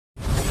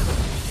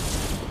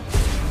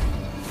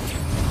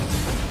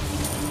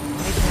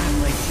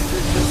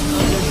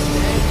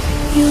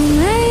You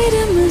made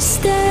a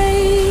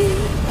mistake,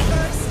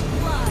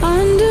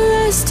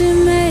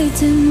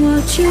 underestimating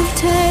what you've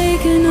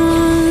taken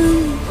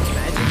on.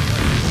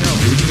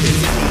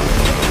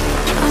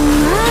 I'm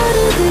out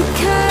of the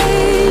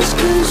cage,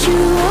 'cause you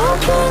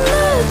opened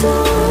the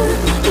door.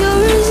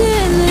 You're as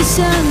endless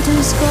and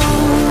as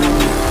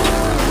gone.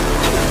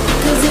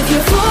 'Cause if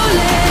you're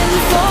falling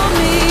for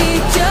me,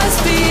 just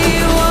be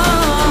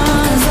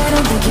one. 'Cause I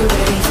don't think you're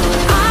ready for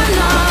it. I'm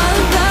not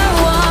the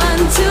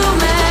one to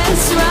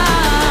mess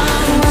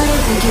around. I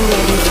don't think you're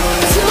ready for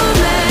it. Too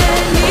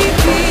many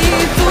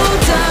people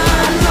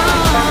done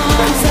wrong.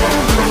 'Cause I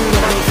don't think you're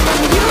ready for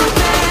it. You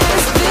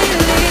best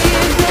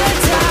believe that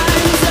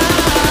time's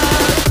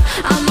up.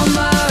 I'm a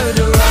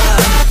murderer.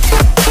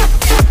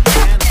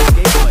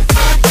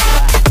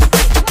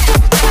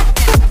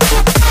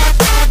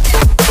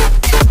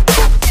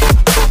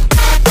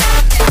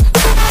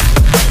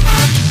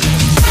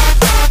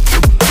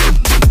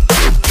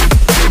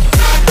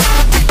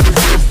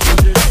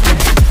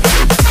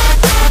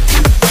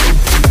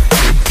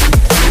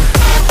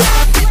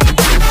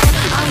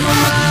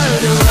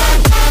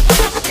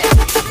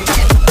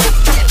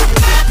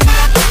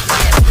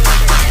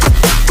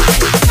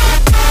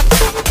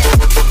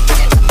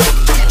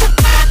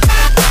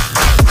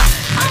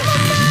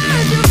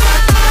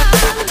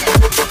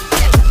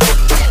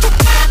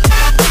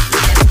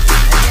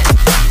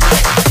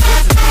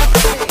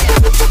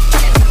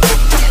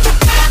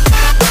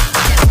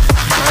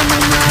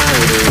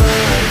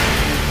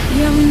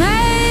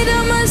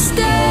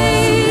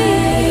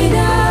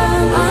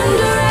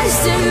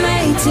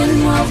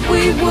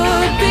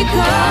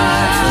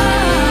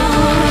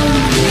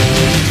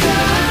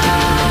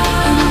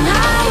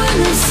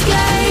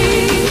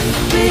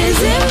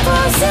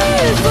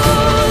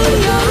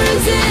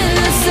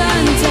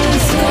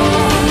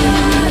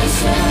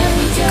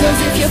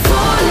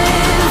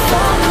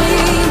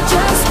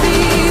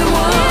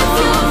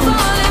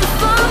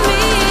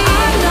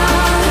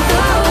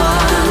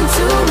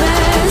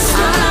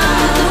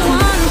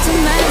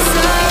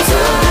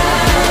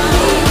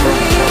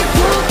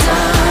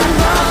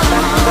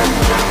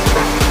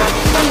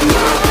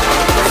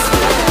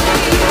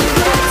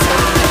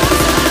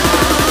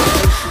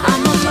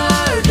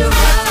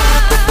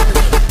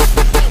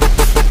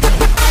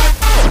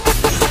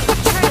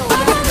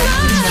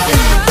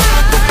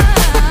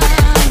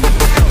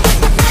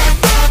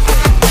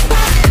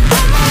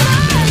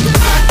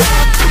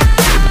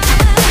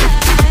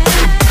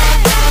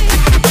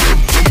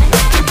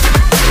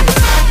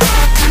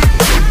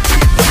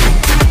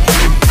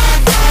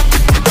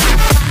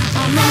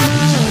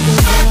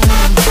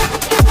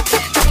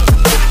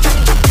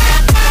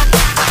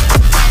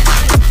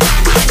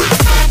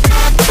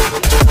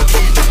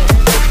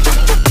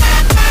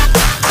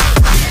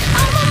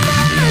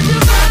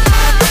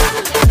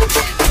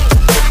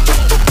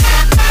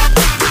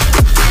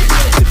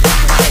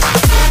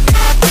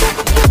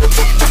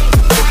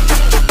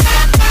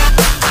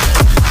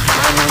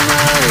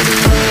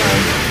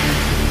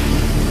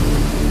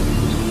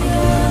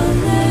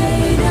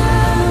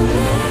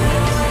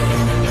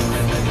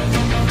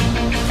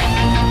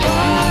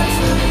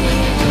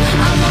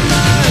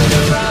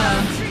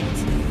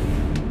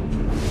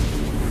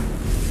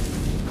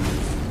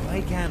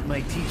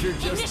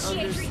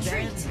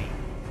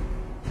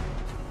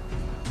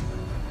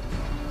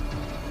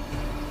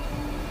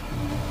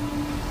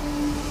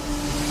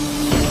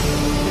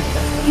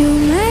 You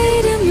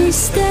made a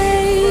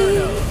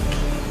mistake,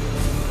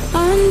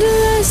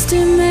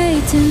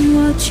 underestimating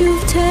what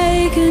you've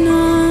taken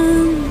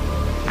on.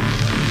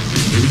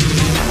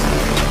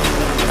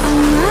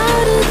 I'm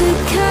out of the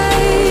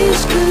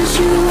cage, 'cause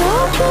you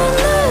opened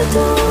the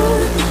door.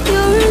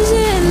 You're as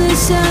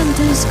endless and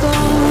as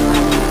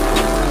gone.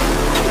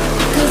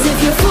 'Cause if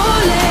you're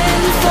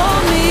falling for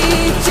me,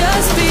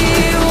 just be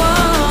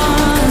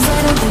one. 'Cause I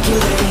don't think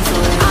you're ready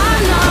for it.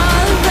 I'm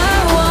not the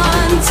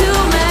one to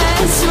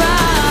mess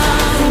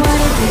around. I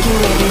don't think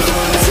you're ready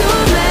for it. Too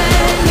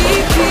many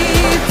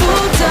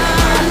people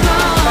done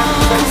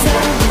wrong. 'Cause I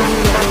don't think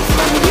you're ready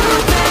for it. You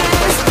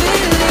best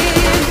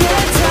believe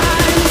that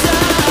time's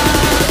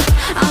up.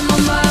 I'm a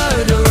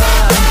murderer.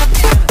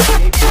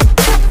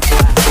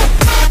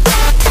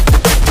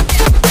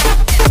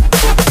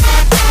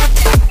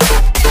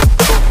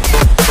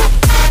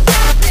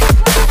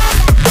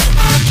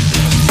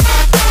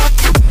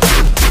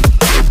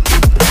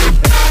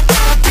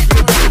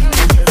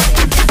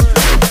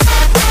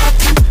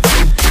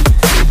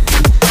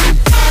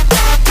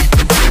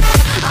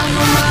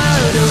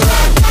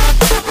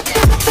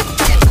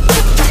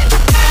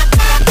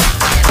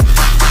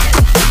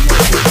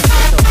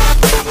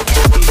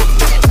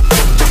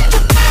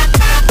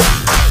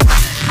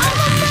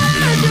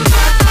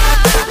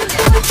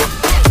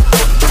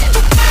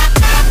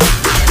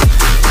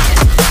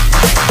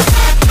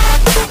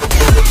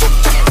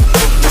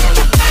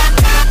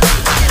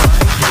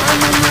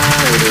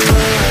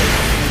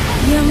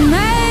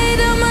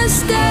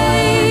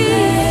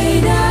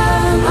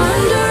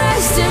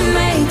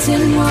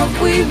 What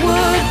we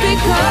would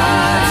become.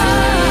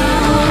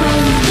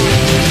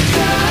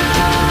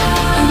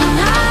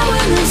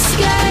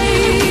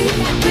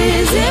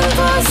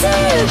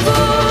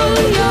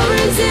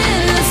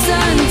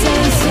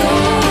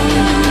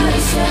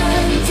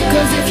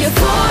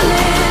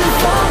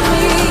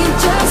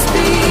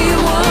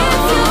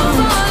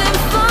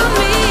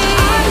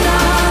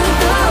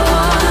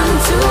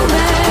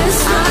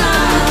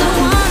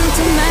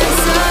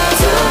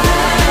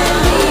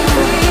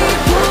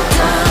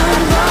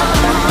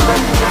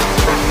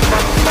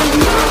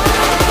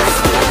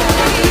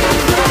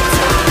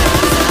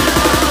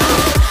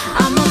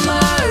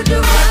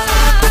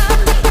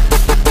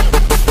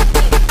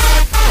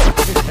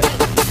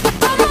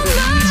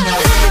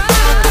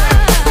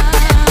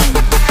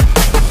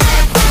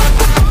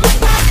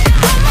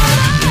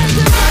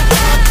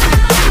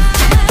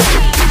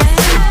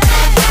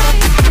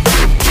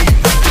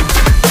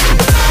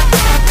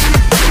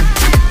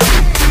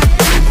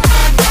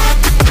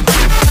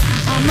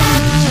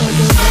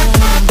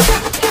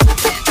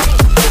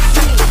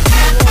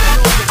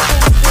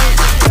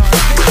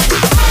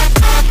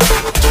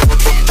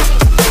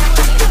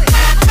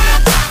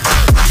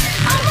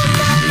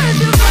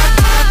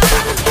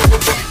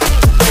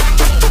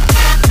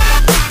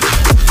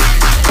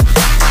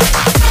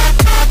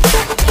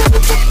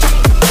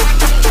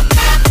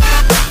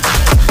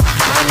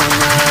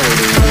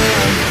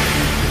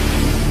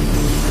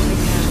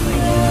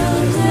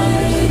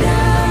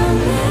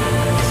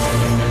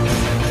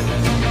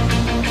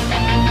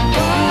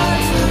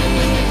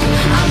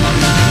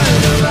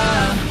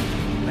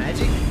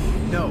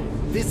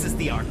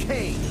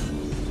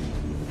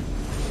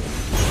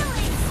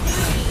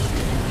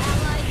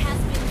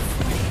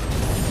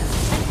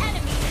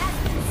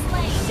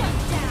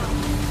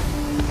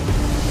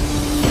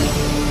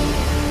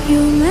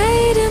 You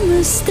made a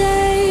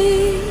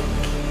mistake,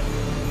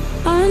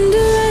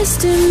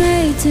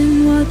 underestimating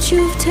what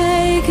you've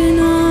taken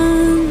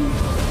on.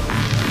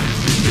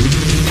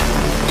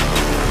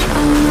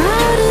 I'm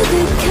out of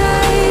the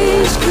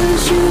cage,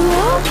 'cause you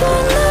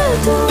opened the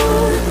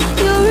door.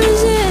 You're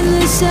as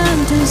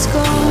innocent as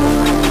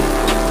gold.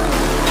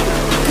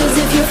 'Cause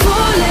if you're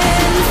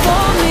falling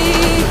for me,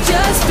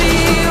 just be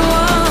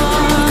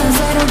warned, 'cause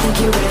I don't think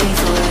you're ready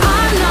for it.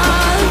 I'm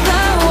not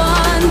the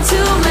one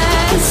to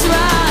mess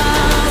around.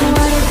 No,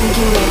 I don't think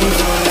you're ready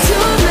for it.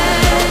 Too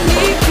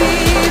many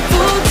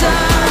people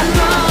done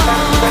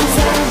wrong, 'cause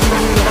I don't think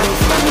you're ready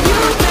for it.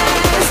 You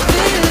best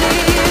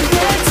believe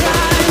that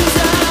time's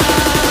up.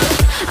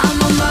 I'm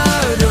a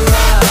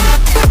murderer.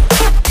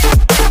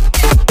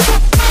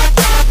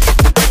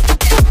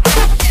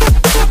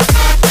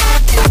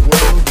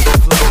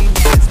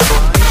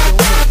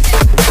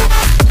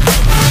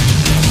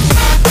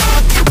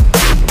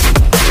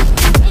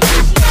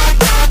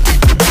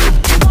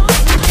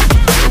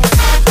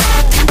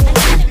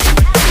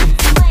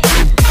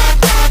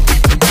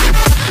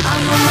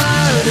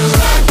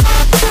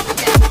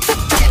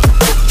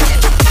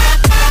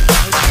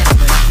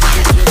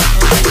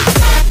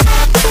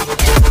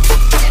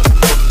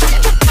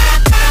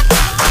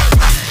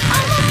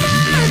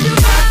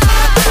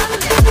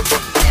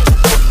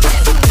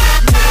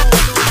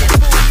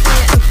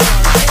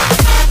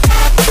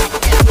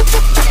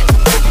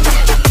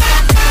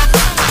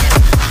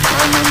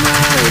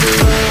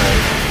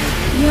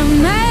 You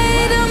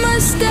made a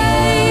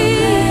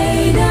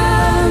mistake,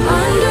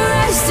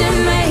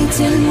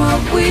 underestimating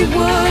what we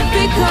would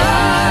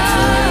become.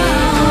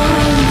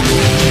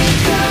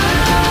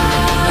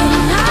 And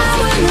now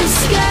an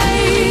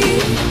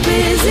escape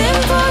is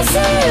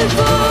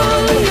impossible.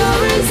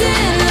 You're as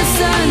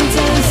innocent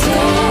as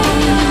gold.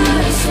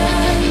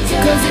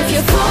 'Cause if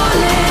you're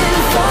falling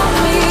for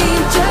me,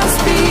 just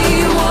be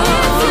warned.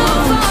 If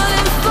you're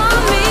falling for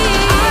me,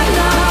 I'm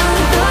not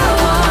the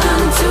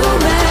one to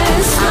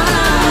mess around.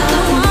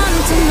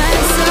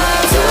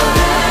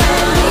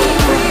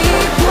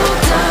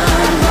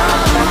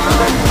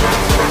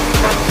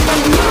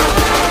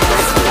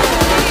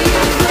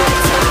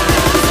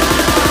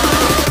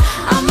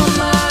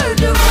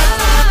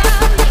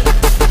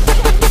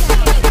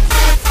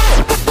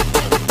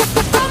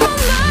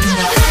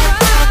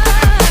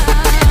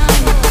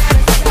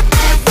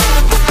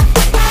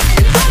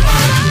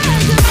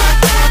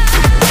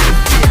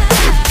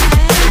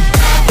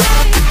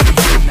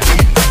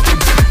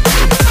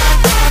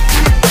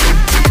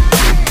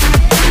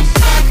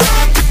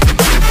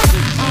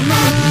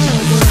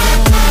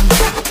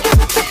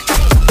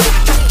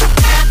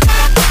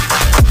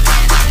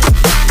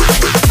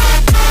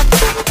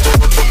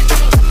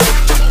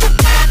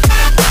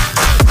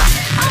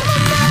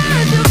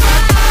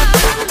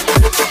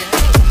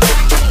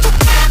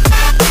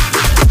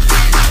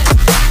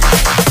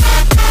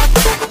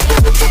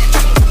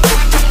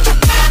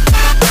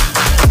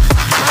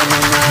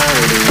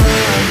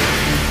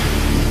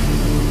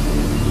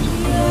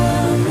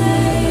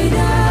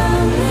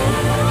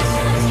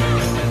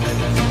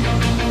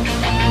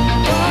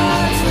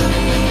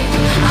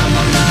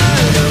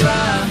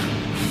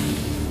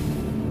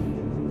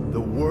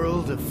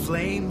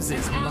 Flames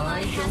is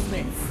my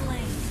domain.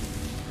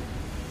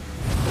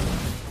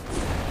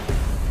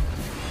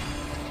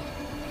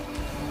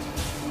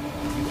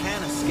 You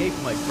can't escape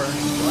my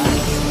burning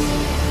blast.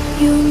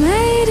 You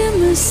made a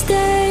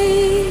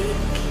mistake,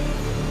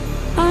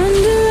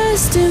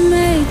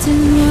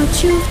 underestimating what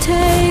you've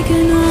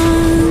taken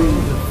on.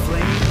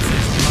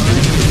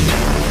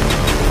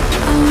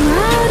 I'm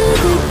out of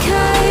the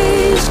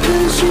cage,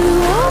 'cause you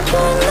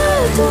opened the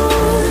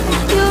door.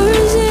 You're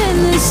as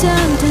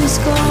innocent as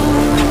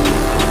gold.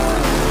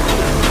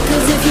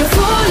 'Cause if you're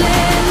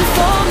falling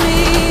for me,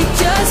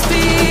 just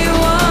be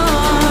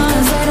warned,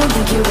 'cause I don't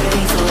think you're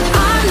ready for it.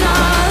 I'm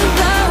not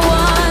the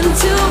one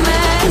to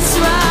mess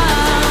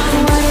around. No,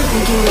 I don't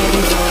think you're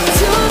ready for it.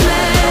 Too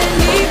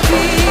many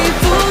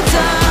people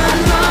done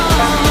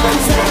wrong,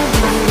 'cause I don't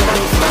think you're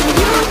ready for it.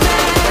 You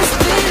best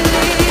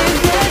believe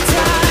that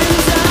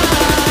time's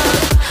up.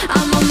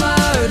 I'm a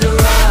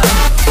murderer.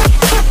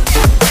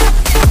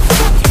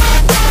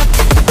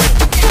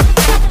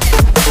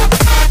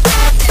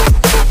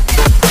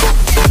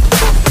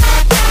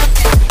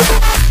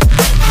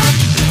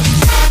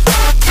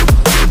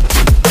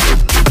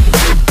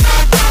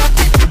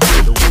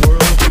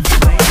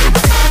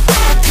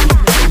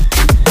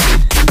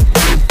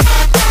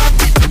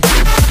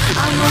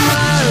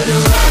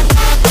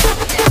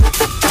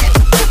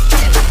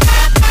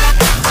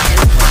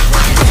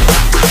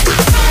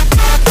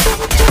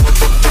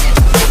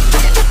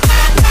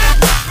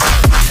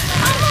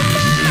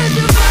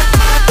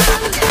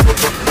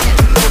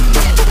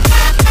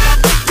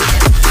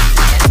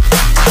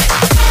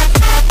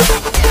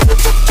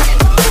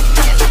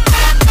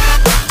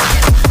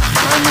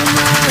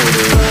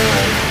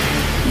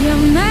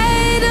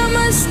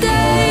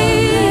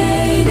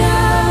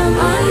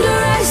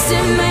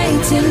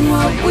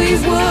 what we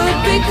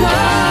would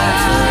become.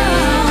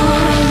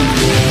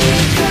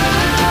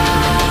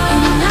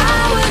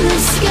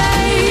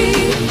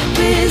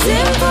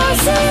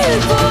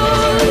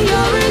 fool.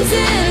 You're as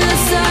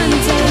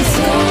innocent as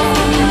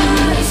gold.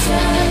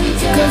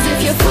 'Cause if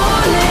you're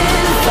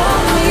falling for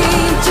me,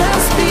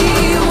 just be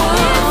one.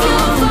 If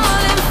you're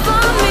falling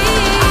for me,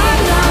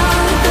 I'm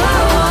not the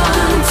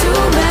one to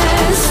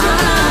mess up.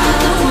 I'm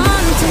not the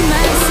one to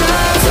mess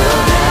up. Too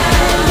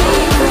many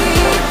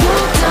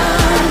people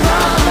done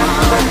wrong.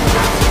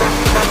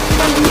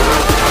 You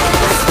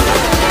best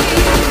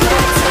believe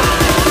that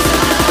time's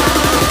up.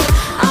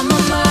 I'm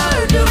a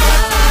murderer.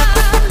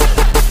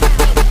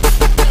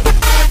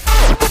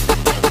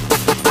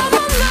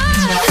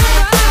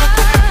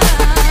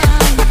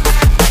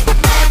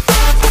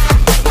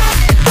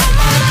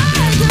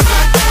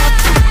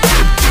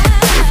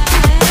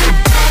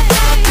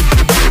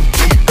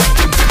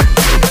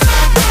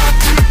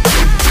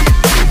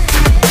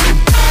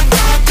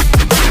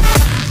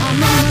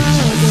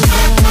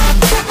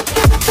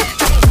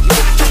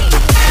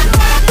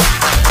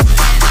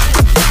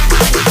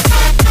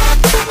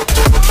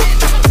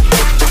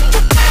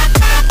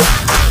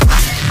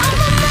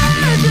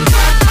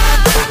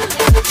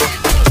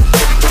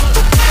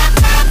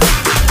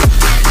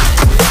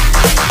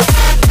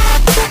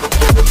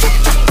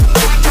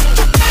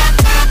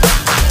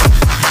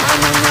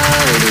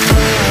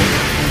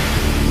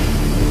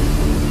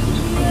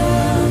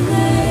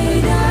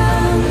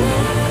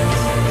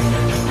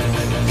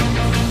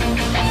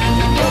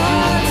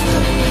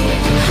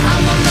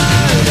 I'm a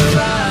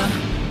murderer.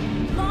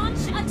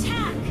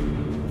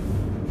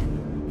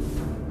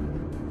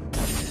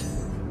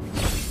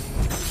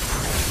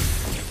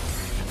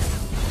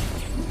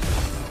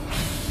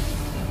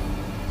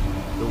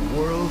 The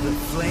world of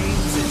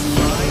flames is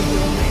my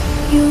domain.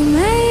 You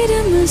made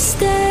a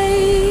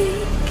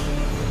mistake,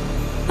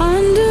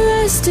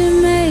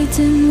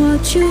 underestimating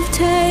what you've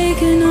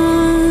taken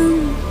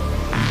on.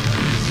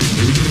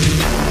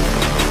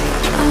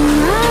 I'm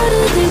out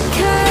of the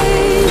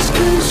cage,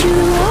 'cause you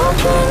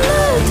opened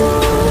the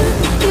door.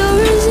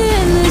 You're as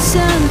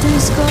innocent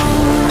as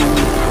gold.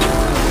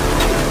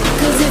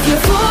 'Cause if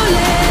you're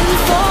falling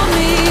for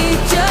me,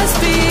 just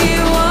be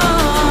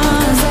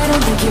one. 'Cause I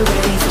don't think you're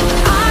ready for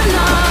it. I'm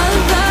not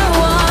the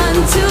one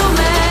to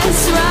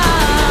mess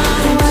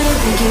around. No, I don't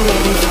think you're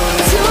ready for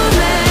it. Too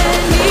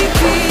many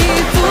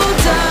people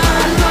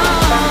done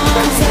wrong.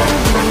 'Cause I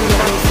don't think you're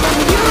ready for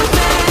it. You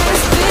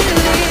best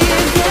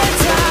believe that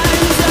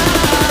time's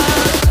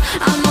up.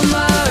 I'm a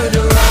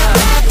murderer.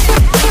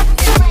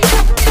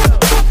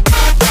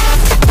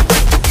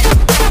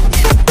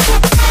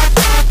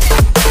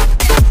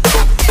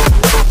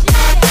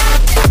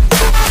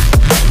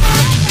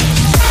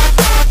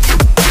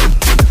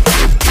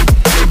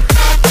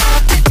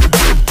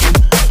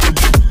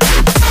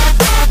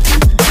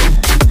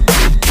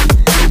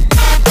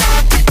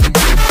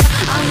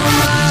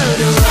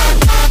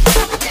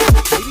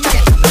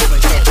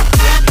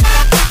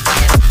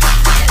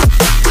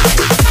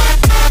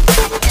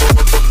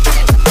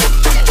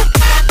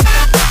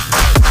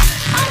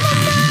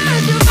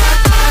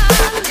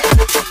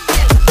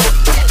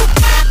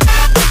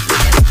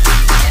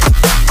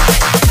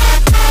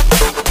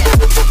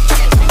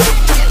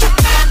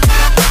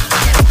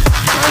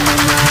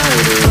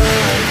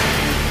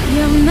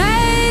 You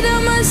made a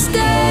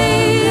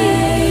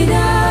mistake,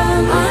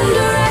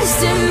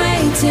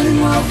 underestimating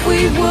what we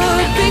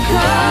would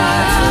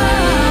become.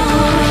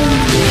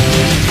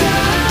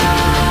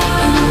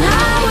 And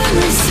now an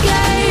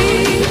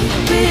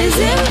escape is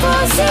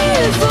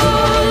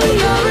impossible.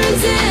 You're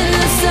as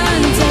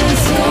innocent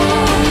as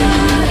gold.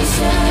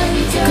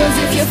 'Cause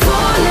if you're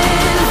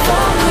falling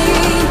for me,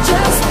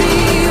 just be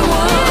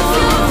one. If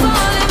you're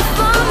falling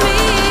for me,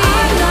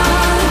 I'm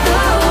not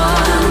the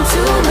one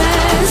to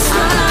mess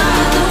up. I'm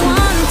not the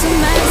one to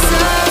mess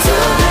up.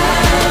 Too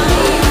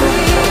many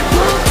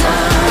people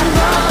done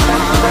wrong.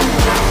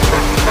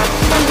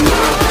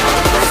 You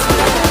best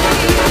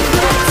believe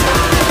that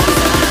time's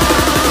up.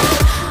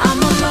 I'm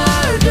a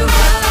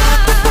murderer.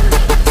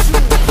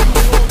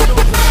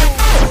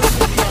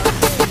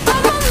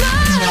 I'm a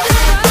murderer.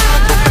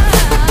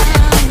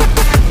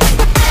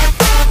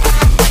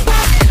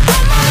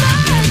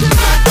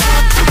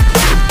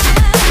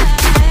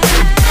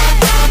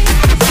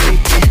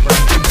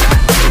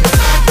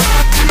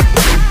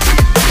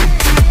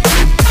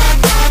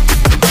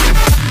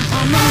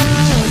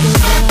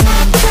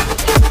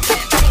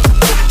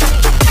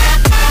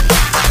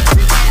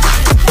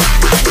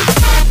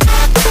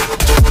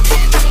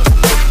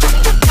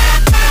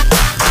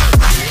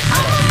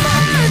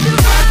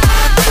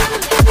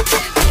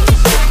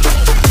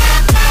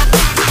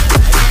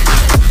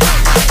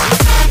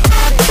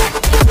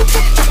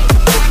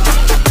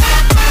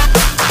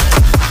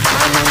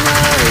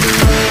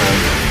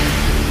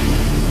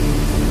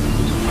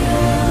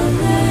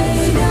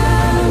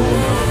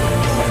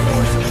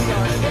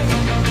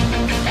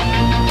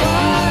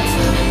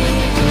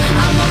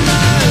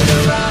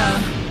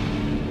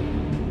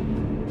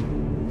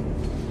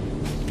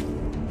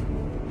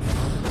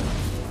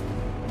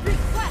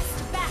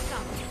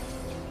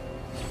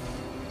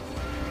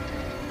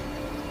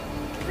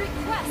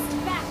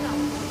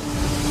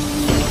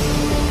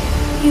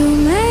 You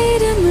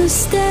made a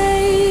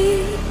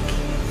mistake,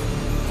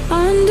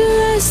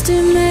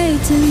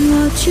 underestimating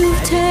what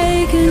you've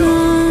taken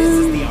on.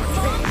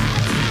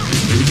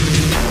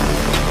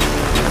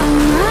 I'm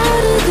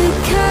out of the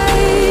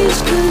cage,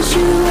 'cause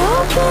you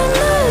opened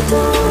the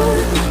door.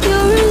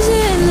 You're as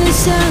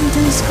innocent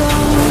as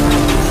gold.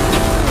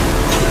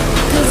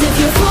 'Cause if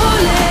you're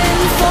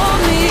falling for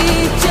me,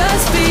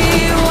 just be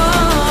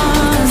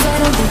one. 'Cause I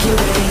don't think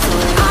you're ready for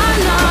it. I'm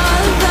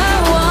not the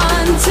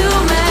one to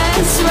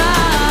mess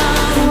around.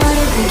 No, I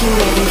don't think you're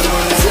ready for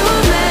it. Too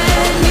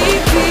many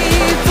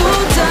people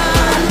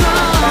done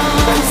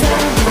wrong. 'Cause I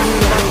don't think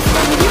you're ready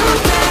for it. You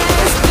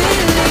best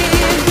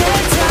believe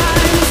that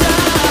time's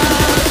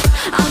up.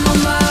 I'm a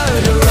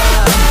murderer.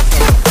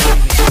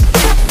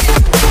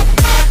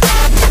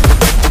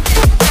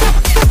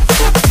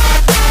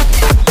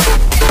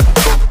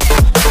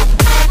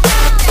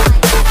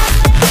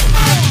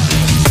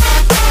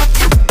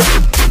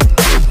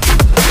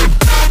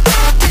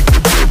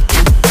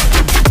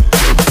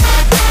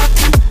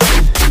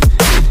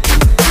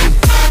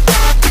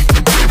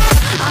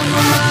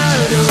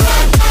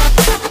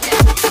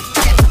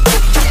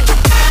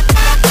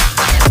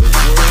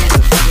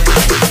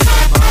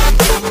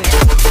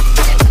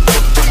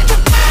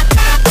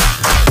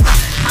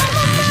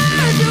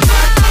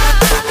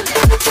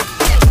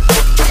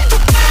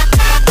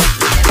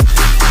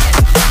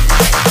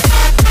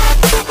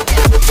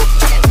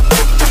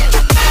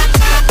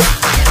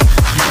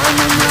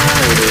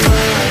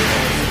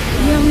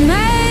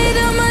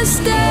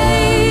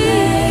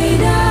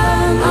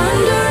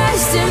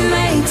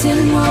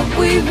 What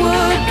we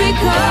would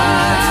become.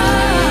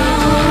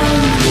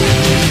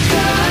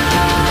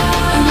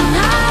 And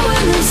now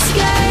an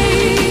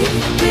escape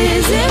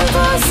is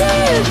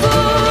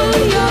impossible.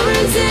 You're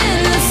as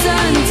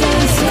innocent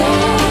as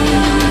gold.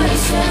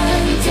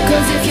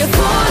 'Cause if you're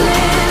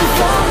falling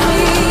for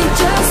me,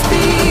 just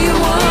be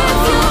one.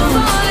 If you're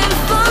falling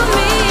for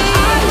me,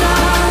 I'm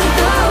not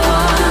the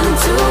one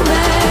to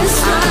mess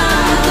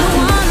around. The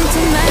one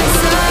to mess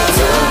up.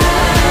 Too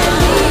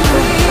many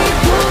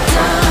people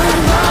done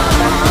wrong.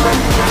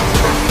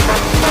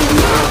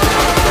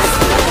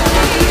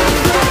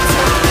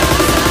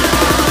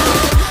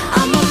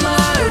 I'm a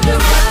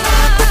murderer.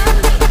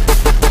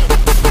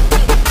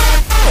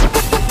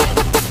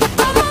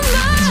 I'm a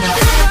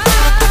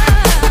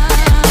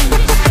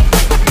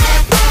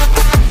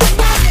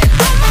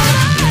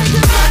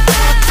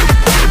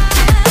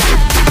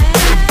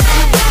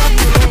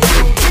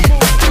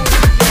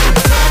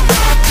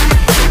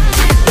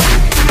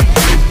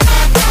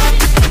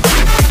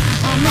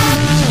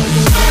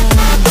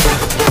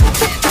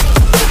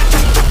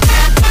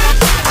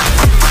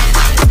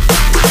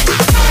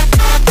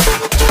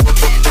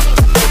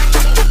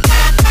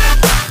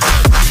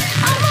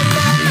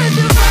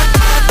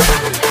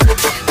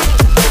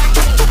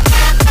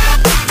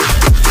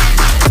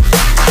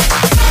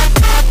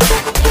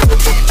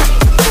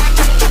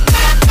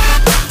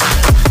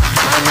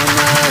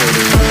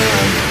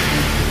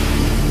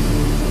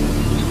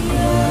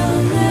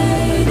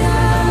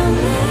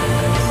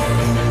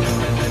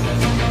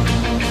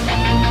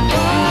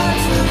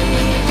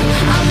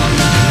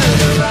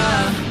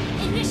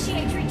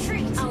Initiate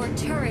retreat. Our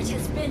turret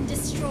has been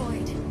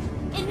destroyed.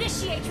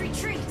 Initiate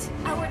retreat.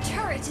 Our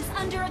turret is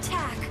under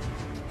attack.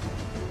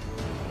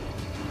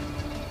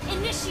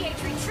 Initiate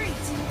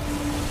retreat.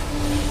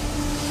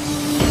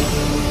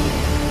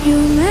 You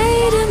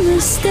made a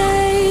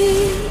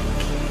mistake,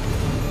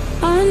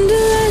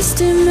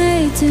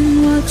 underestimating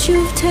what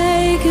you've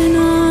taken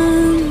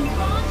on.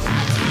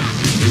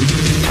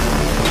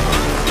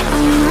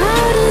 I'm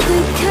out of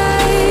the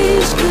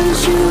cage, 'cause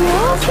you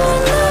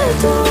opened the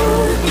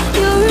door.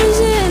 You're as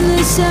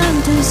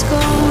innocent as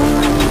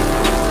gold.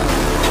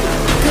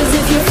 'Cause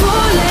if you're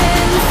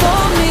falling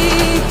for me,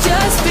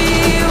 just be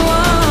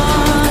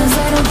one. 'Cause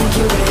I don't think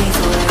you're ready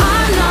for it.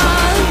 I'm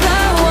not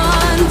the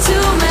one to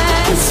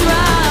mess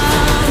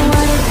around. No,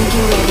 I don't think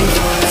you're ready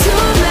for it.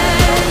 Too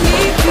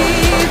many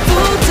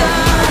people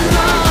done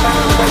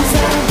wrong. 'Cause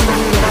I don't think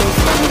you're ready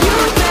for it. You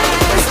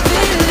best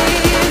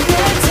believe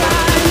that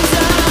time's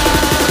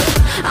up.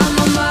 I'm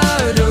a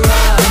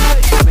murderer.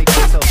 Make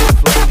yourself a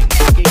flaming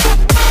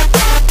skateboard.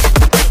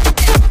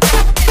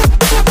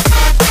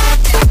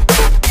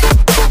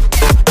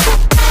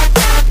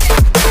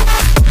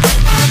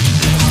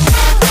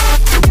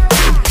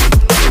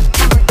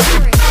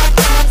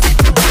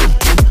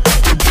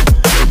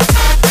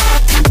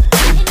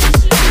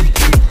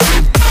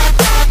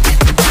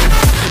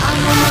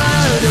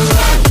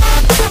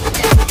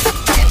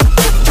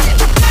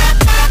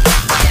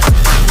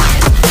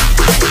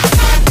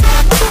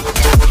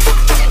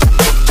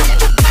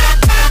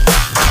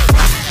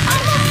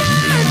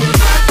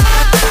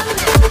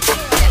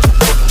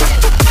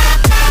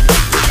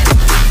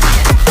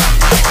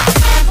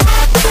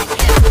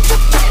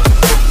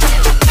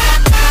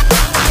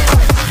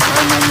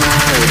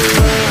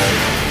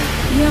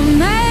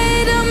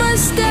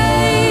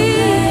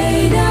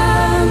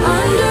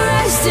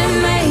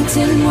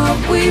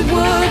 what we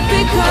would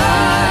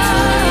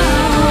become.